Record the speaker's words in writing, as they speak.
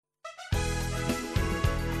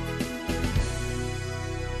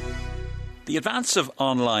The advance of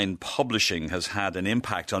online publishing has had an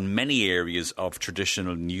impact on many areas of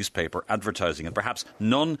traditional newspaper advertising, and perhaps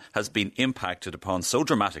none has been impacted upon so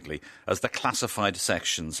dramatically as the classified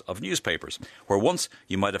sections of newspapers, where once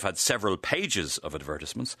you might have had several pages of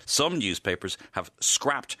advertisements. Some newspapers have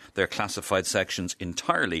scrapped their classified sections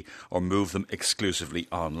entirely or moved them exclusively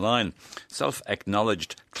online.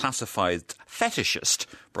 Self-acknowledged classified fetishist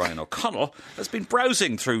Brian O'Connell has been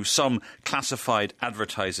browsing through some classified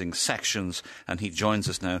advertising sections, and he joins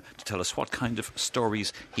us now to tell us what kind of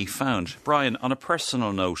stories he found. Brian, on a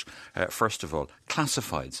personal note, first of all,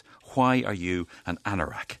 classifieds, why are you an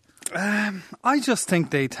anorak? I just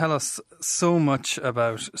think they tell us so much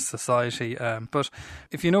about society, but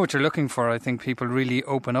if you know what you're looking for, I think people really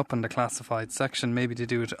open up in the classified section. Maybe they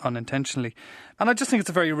do it unintentionally, and I just think it's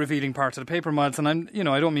a very revealing part of the paper, Miles. And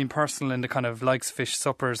I don't mean personal in the kind of likes fish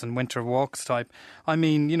suppers and winter walks type. I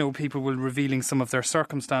mean, people will revealing some of their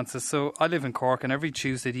circumstances. So I live in Cork, and every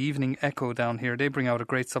Tuesday the Evening Echo down here, they bring out a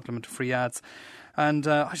great supplement of free ads. And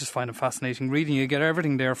I just find it fascinating reading. You get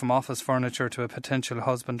everything there, from office furniture to a potential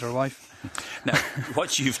husband or wife. Now,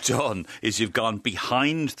 what you've done is you've gone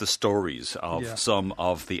behind the stories of some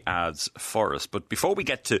of the ads for us. But before we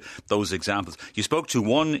get to those examples, you spoke to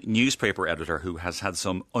one newspaper editor who has had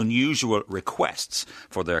some unusual requests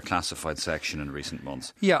for their classified section in recent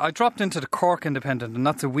months. Yeah, I dropped into the Cork Independent, and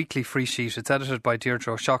that's a weekly free sheet. It's edited by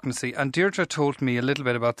Deirdre O'Shaughnessy, and Deirdre told me a little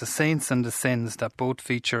bit about the saints and the sins that both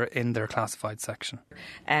feature in their classified section.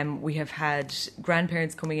 We have had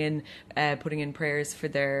grandparents coming in, putting in prayers for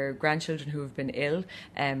their grandchildren who have been ill.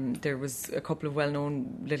 There was a couple of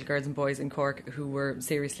well-known little girls and boys in Cork who were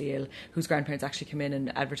seriously ill, whose grandparents actually came in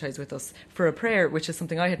and advertised with us for a prayer, which is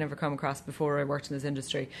something I had never come across before I worked in this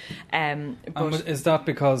industry. But is that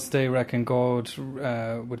because they reckon God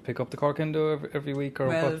would pick up the Cork Indo every week? Or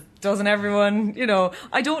well, what? Doesn't everyone?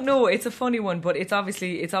 I don't know. It's a funny one, but it's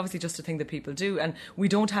obviously just a thing that people do, and we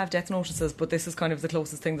don't have death notices, but this is kind of the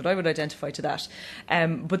closest thing that I would identify to that.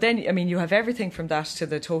 But then, you have everything from that to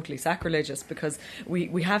the totally sacrilegious, because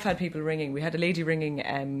we have had people ringing. We had a lady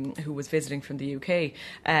ringing who was visiting from the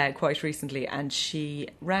UK quite recently, and she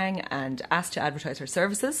rang and asked to advertise her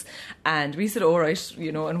services, and we said, all right,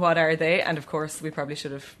 and what are they? And of course, we probably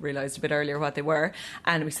should have realised a bit earlier what they were,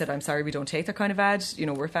 and we said, I'm sorry, we don't take that kind of ad.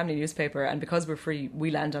 We're a family newspaper, and because we're free,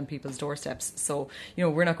 we land on people's doorsteps, so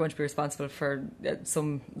we're not going to be responsible for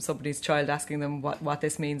somebody's child asking them what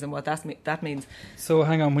this means and what that means. So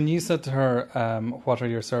hang on, when you said to her, what are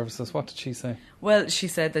your services, what did she say? Well, she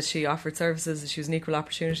said that she offered services. She was an equal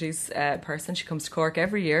opportunities person. She comes to Cork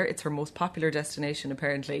every year. It's her most popular destination,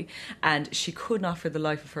 apparently. And she could not for the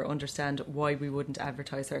life of her understand why we wouldn't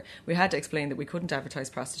advertise her. We had to explain that we couldn't advertise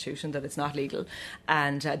prostitution, that it's not legal,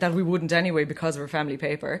 and that we wouldn't anyway because of her family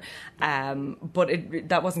paper. But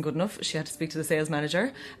that wasn't good enough. She had to speak to the sales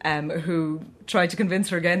manager, who tried to convince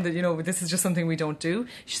her again that, this is just something we don't do.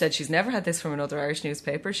 She said she's never had this from another Irish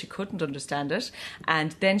newspaper. She couldn't understand it.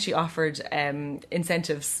 And then she offered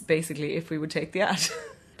incentives, basically, if we would take the ad.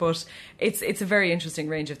 But it's a very interesting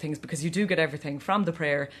range of things, because you do get everything from the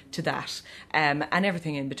prayer to that, and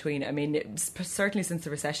everything in between. I mean, certainly since the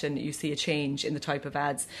recession, you see a change in the type of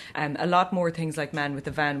ads. A lot more things like Man with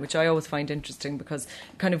the Van, which I always find interesting, because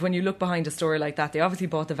kind of when you look behind a story like that, they obviously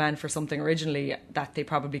bought the van for something originally that they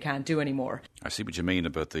probably can't do anymore. I see what you mean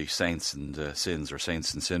about the saints and sins, or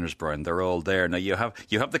saints and sinners, Brian. They're all there. Now, you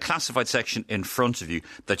have the classified section in front of you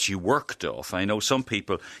that you worked off. I know some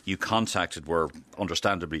people you contacted were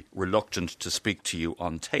understandably reluctant to speak to you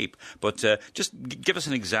on tape, but just give us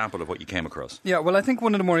an example of what you came across. Yeah, well, I think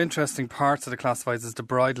one of the more interesting parts of the classifieds is the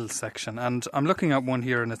bridal section, and I'm looking at one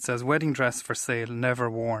here and it says wedding dress for sale, never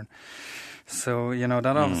worn. So,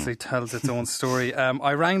 that obviously tells its own story.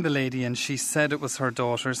 I rang the lady and she said it was her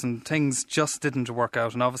daughter's, and things just didn't work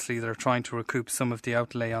out. And obviously they're trying to recoup some of the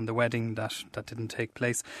outlay on the wedding that didn't take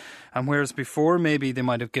place. And whereas before maybe they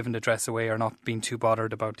might have given the dress away or not been too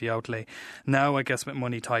bothered about the outlay, now I guess with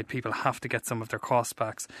money tight, people have to get some of their costs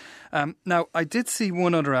back. Now, I did see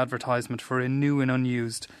one other advertisement for a new and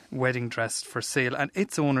unused wedding dress for sale, and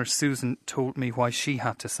its owner, Susan, told me why she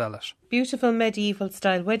had to sell it. Beautiful medieval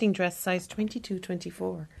style wedding dress, size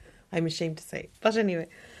 22-24. I'm ashamed to say. But anyway.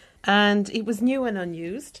 And it was new and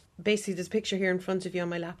unused. Basically, there's a picture here in front of you on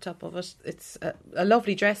my laptop of it. It's a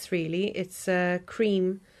lovely dress, really. It's a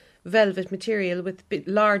cream velvet material with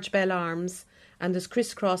large bell arms, and there's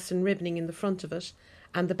crisscross and ribboning in the front of it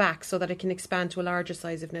and the back, so that it can expand to a larger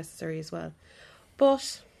size if necessary as well.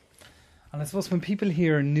 But... And I suppose when people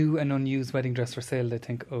hear new and unused wedding dress for sale, they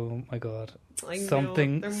think, oh my God, I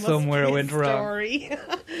Something know, there must somewhere be a went wrong. story.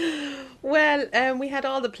 Well, we had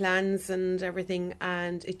all the plans and everything,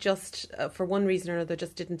 and it just, for one reason or another,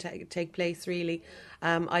 just didn't take place, really.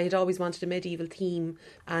 I had always wanted a medieval theme,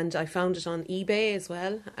 and I found it on eBay as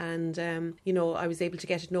well, and, I was able to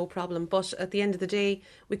get it no problem. But at the end of the day,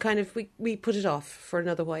 we put it off for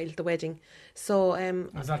another while, the wedding. So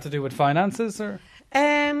Was that to do with finances, or?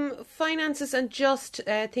 Finances and just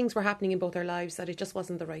things were happening in both our lives that it just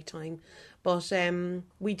wasn't the right time. But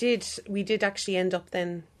we did actually end up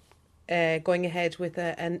then going ahead with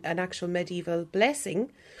an actual medieval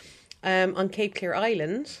blessing on Cape Clear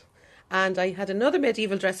Island. And I had another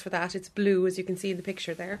medieval dress for that. It's blue, as you can see in the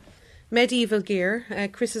picture there. Medieval gear.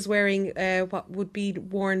 Chris is wearing what would be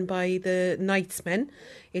worn by the knightsmen.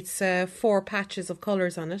 It's 4 patches of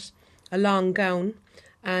colours on it. A long gown.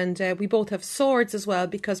 And we both have swords as well,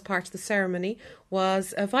 because part of the ceremony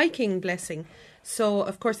was a Viking blessing. So,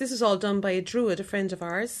 of course, this is all done by a druid, a friend of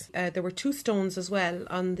ours. There were 2 stones as well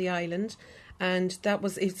on the island. And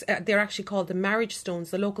they're actually called the marriage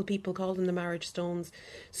stones. The local people call them the marriage stones.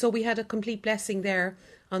 So we had a complete blessing there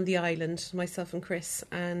on the island, myself and Chris.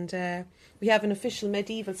 And we have an official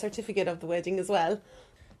medieval certificate of the wedding as well.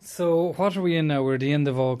 So what are we in now? We're at the end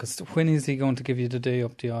of August. When is he going to give you the day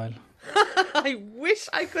up the aisle? I wish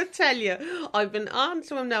I could tell you. I've been on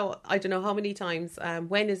to him now, I don't know how many times.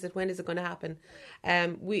 When is it going to happen?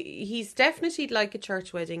 He's definitely like a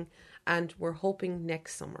church wedding, and we're hoping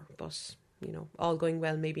next summer. But, all going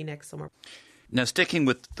well, maybe next summer. Now, sticking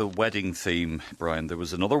with the wedding theme, Brian, there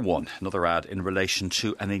was another ad in relation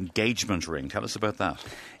to an engagement ring. Tell us about that.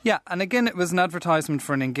 Yeah, and again, it was an advertisement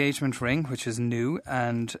for an engagement ring, which is new,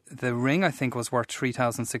 and the ring, I think, was worth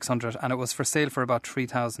 3,600, and it was for sale for about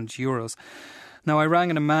 €3,000. Now, I rang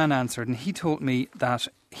and a man answered, and he told me that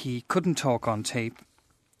he couldn't talk on tape.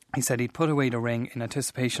 He said he'd put away the ring in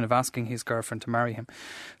anticipation of asking his girlfriend to marry him.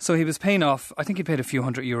 So he was paying off, I think he paid a few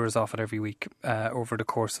 €100 off it every week over the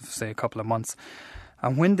course of, say, a couple of months.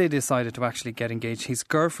 And when they decided to actually get engaged, his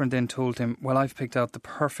girlfriend then told him, well, I've picked out the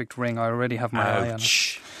perfect ring. I already have my eye on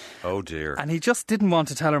it. Oh, dear. And he just didn't want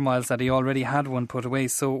to tell her, Miles, that he already had one put away.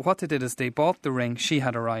 So what they did is they bought the ring she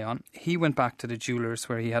had her eye on. He went back to the jewellers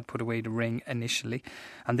where he had put away the ring initially,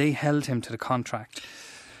 and they held him to the contract.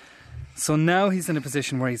 So now he's in a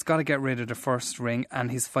position where he's got to get rid of the first ring,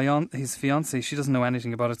 and his fiancée, she doesn't know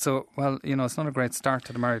anything about it. So, well, it's not a great start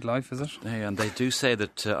to the married life, is it? Yeah, and they do say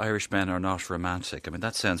that Irish men are not romantic. I mean,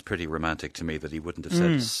 that sounds pretty romantic to me, that he wouldn't have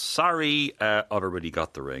said, sorry, I've already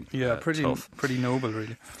got the ring. Yeah, pretty noble,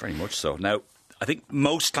 really. Very much so. Now, I think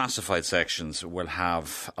most classified sections will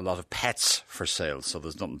have a lot of pets for sale, so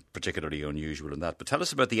there's nothing particularly unusual in that. But tell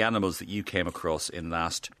us about the animals that you came across in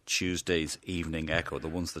last Tuesday's Evening Echo, the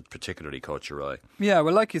ones that particularly caught your eye. Yeah,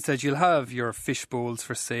 well, like you said, you'll have your fish bowls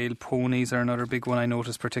for sale. Ponies are another big one I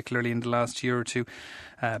noticed, particularly in the last year or two.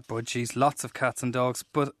 Budgies, lots of cats and dogs.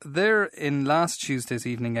 But there in last Tuesday's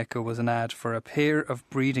Evening Echo was an ad for a pair of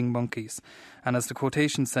breeding monkeys. And as the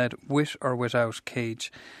quotation said, with or without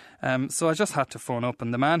cage. So I just had to phone up,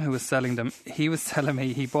 and the man who was selling them, he was telling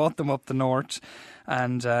me he bought them up the north,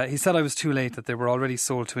 and he said I was too late, that they were already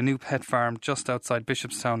sold to a new pet farm just outside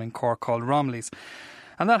Bishopstown in Cork called Romley's.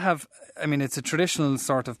 And it's a traditional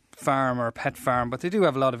sort of farm or a pet farm, but they do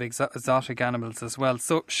have a lot of exotic animals as well.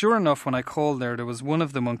 So sure enough, when I called there was one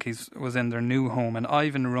of the monkeys was in their new home, and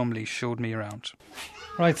Ivan Rumley showed me around.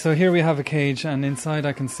 Right, so here we have a cage, and inside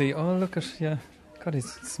I can see, oh look at, yeah, God,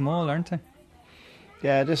 he's small, aren't they?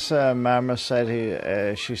 Yeah, this Marmot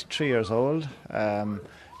said she's 3 years old.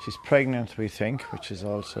 She's pregnant, we think, which is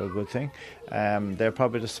also a good thing. They're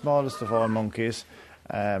probably the smallest of all monkeys,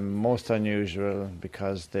 most unusual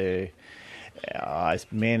because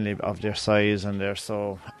it's mainly of their size, and they're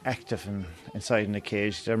so active inside in the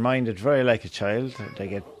cage. They're minded very like a child. They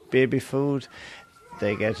get baby food.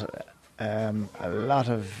 They get a lot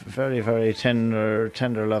of very, very tender,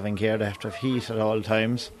 loving care. They have to have heat at all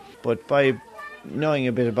times. But by knowing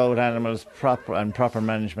a bit about animals, proper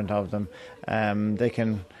management of them, they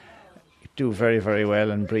can do very, very well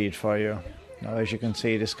and breed for you. Now, as you can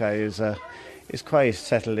see, this guy is quite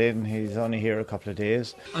settled in. He's only here a couple of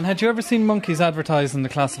days. And had you ever seen monkeys advertised in the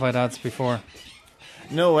classified ads before?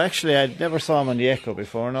 No, actually, I never saw them on the Echo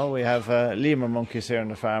before. No, we have lemur monkeys here on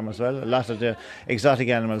the farm as well. A lot of the exotic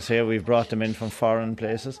animals here, we've brought them in from foreign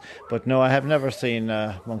places. But no, I have never seen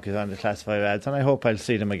monkeys on the classified ads, and I hope I'll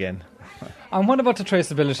see them again. And what about the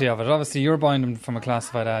traceability of it? Obviously, you're buying them from a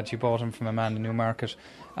classified ad. You bought them from a man in Newmarket.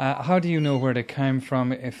 How do you know where they came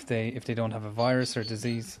from if they don't have a virus or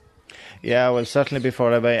disease? Yeah, well, certainly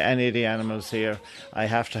before I buy any of the animals here, I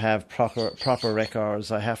have to have proper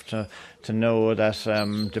records. I have to know that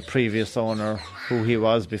the previous owner, who he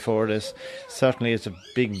was before this, certainly it's a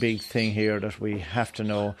big thing here that we have to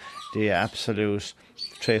know the absolute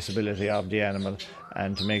traceability of the animal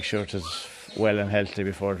and to make sure it is well and healthy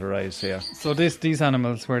before it arrives here. So these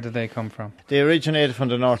animals, where did they come from? They originated from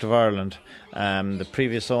the north of Ireland. The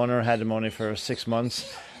previous owner had them only for 6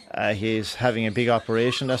 months. He's having a big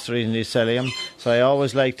operation, that's the reason he's selling them. So I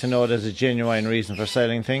always like to know there's a genuine reason for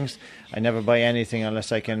selling things. I never buy anything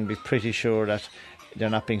unless I can be pretty sure that they're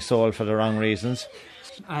not being sold for the wrong reasons.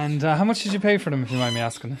 And how much did you pay for them, if you mind me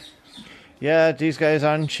asking? Yeah, these guys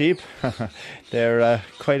aren't cheap. They're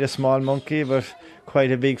quite a small monkey, but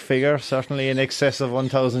quite a big figure, certainly in excess of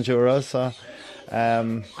 €1,000. So,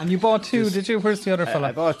 and you bought two, did you? Where's the other fella?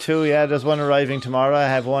 I bought two, yeah. There's one arriving tomorrow. I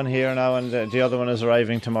have one here now, and the other one is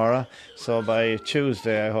arriving tomorrow. So by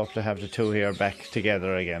Tuesday, I hope to have the two here back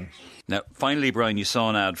together again. Now, finally, Brian, you saw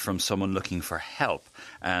an ad from someone looking for help,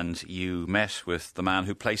 and you met with the man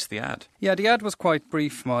who placed the ad. Yeah, the ad was quite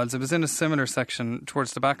brief, Miles. It was in a similar section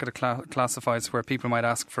towards the back of the classifieds where people might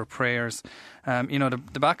ask for prayers.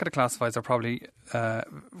 The back of the classifieds are probably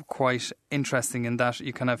quite interesting in that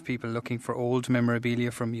you can have people looking for old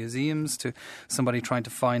memorabilia from museums to somebody trying to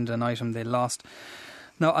find an item they lost.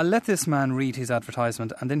 Now, I'll let this man read his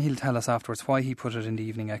advertisement and then he'll tell us afterwards why he put it in the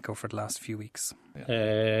Evening Echo for the last few weeks.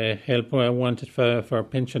 Help wanted for a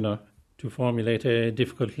pensioner to formulate a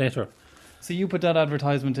difficult letter. So you put that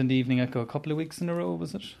advertisement in the Evening Echo a couple of weeks in a row,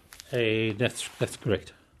 was it? That's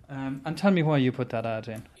correct. And tell me why you put that ad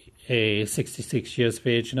in. 66 years of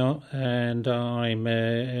age now, and I'm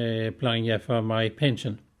applying for my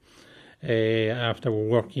pension. After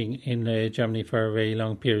working in Germany for a very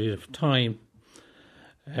long period of time,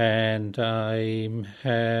 and I'm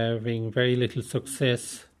having very little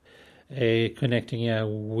success connecting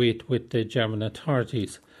with the German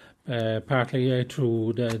authorities, partly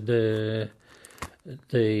through the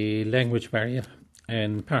language barrier,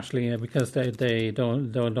 and partially because they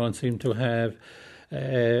don't seem to have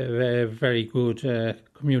a very good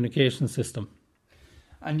communication system.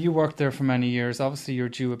 And you worked there for many years. Obviously, you're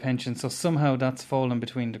due a pension, so somehow that's fallen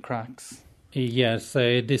between the cracks. Yes,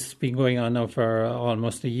 this has been going on now for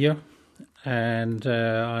almost a year, and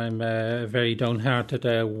I'm very downhearted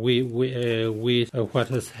with what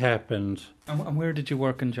has happened. And where did you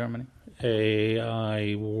work in Germany?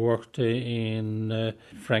 I worked in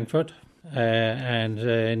Frankfurt and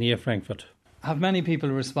near Frankfurt. Have many people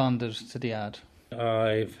responded to the ad?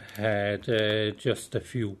 I've had just a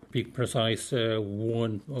few. Be precise,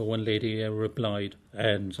 one lady replied,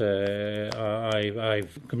 and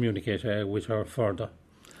I've communicated with her further.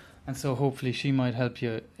 And so hopefully she might help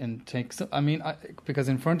you because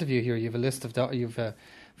in front of you here you have a list of you've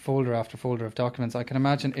folder after folder of documents. I can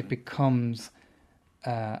imagine it becomes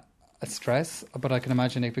a stress, but I can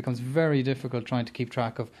imagine it becomes very difficult trying to keep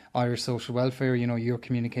track of Irish social welfare. Your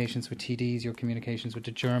communications with TDs, your communications with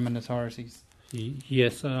the German authorities.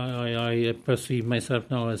 Yes, I perceive myself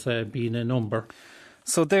now as being a number.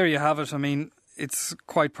 So there you have it. I mean, it's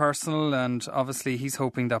quite personal, and obviously he's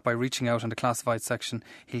hoping that by reaching out in the classified section,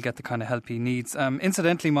 he'll get the kind of help he needs.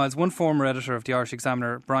 Incidentally, Miles, one former editor of the Irish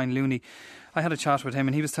Examiner, Brian Looney, I had a chat with him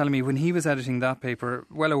and he was telling me when he was editing that paper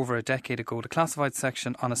well over a decade ago, the classified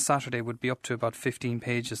section on a Saturday would be up to about 15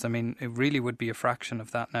 pages. I mean, it really would be a fraction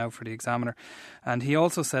of that now for the Examiner. And he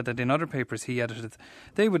also said that in other papers he edited,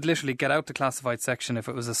 they would literally get out the classified section if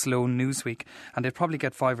it was a slow news week, and they'd probably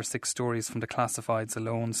get 5 or 6 stories from the classifieds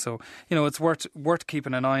alone. So, it's worth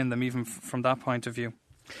keeping an eye on them even from that point of view.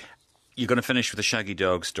 You're going to finish with a shaggy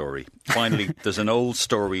dog story. Finally, there's an old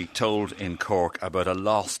story told in Cork about a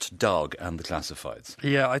lost dog and the classifieds.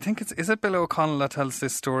 Yeah, I think is it Bill O'Connell that tells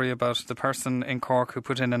this story about the person in Cork who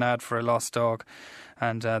put in an ad for a lost dog,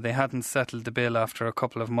 and they hadn't settled the bill after a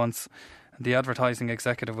couple of months. The advertising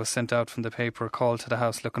executive was sent out from the paper, called to the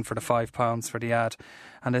house looking for the £5 for the ad,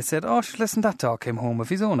 and they said, "Oh, listen, that dog came home of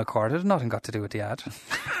his own accord. It had nothing got to do with the ad."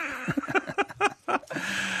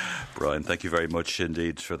 Brian, thank you very much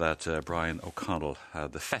indeed for that. Brian O'Connell,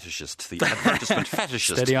 the fetishist, the advertisement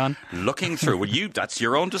fetishist. Steady on. Looking through. Well, that's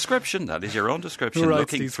your own description. That is your own description. Who writes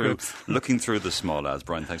looking these through scripts? looking through the small ads.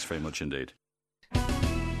 Brian, thanks very much indeed.